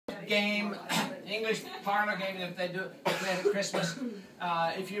game, English parlor game that they do at Christmas.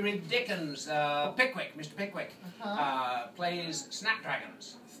 If you read Dickens, Pickwick, Mr. Pickwick, plays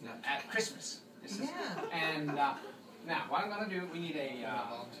Snapdragons at Christmas. And now, what I'm going to do, we need a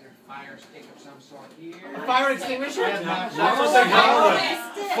fire stick of some sort here. Fire extinguisher? Fire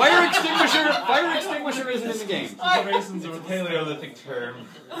extinguisher isn't in the game. The raisins are a Paleolithic term.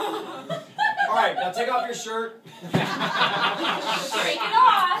 Alright, now take off your shirt. Take it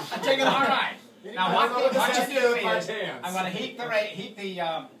off. I'm taking it off. All right. Now, what you do is, I'm going to heat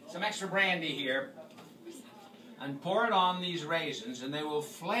some extra brandy here and pour it on these raisins, and they will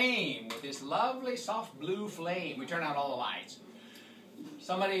flame with this lovely soft blue flame. We turn out all the lights.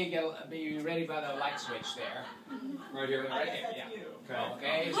 Somebody be ready by the light switch there. Right here. Right here, yeah.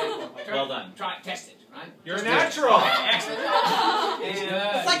 Okay. Well done. Try it, test it, right? You're a natural. Excellent.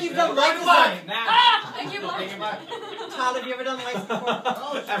 It's like you've done lights before. Now. Thank you, Todd, have you ever done lights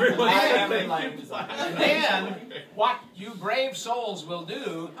before? Everyone's Every light design. And then, what you brave souls will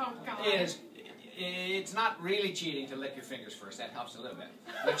do is, it's not really cheating to lick your fingers first. That helps a little bit.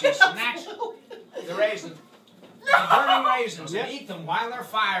 But you snatch the raisins, the burning raisins, and eat them while they're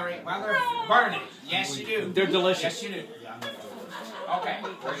firing, while they're burning. Yes, you do. They're delicious. Yes, you do. Okay. And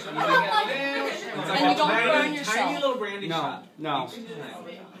you don't burn yourself. Tiny little brandy shot. No.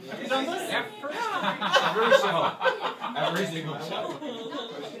 You done this? Yep. Every single shot.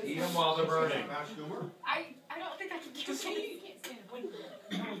 Eat them while they're burning. I don't think I can do it.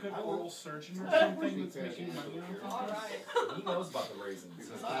 A good oral surgeon or something that's making money off of this. He knows about the raisins.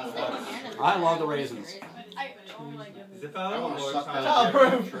 I love the raisins. Is it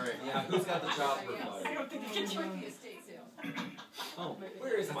Childproof. Yeah, who's got the childproof light? I don't think I can join the estate sale. Oh,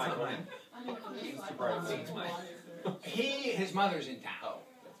 where is Michael? His mother's in town,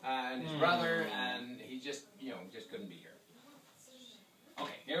 and his brother, and he just couldn't be here.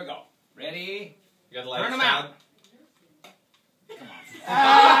 Okay, here we go. Ready? You got the lights. Turn them out. I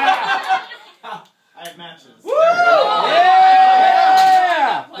have matches. Woo! Yeah!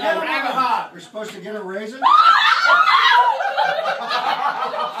 Yeah! We're supposed to get a raisin? Go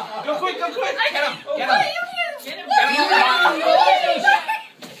quick! Get him!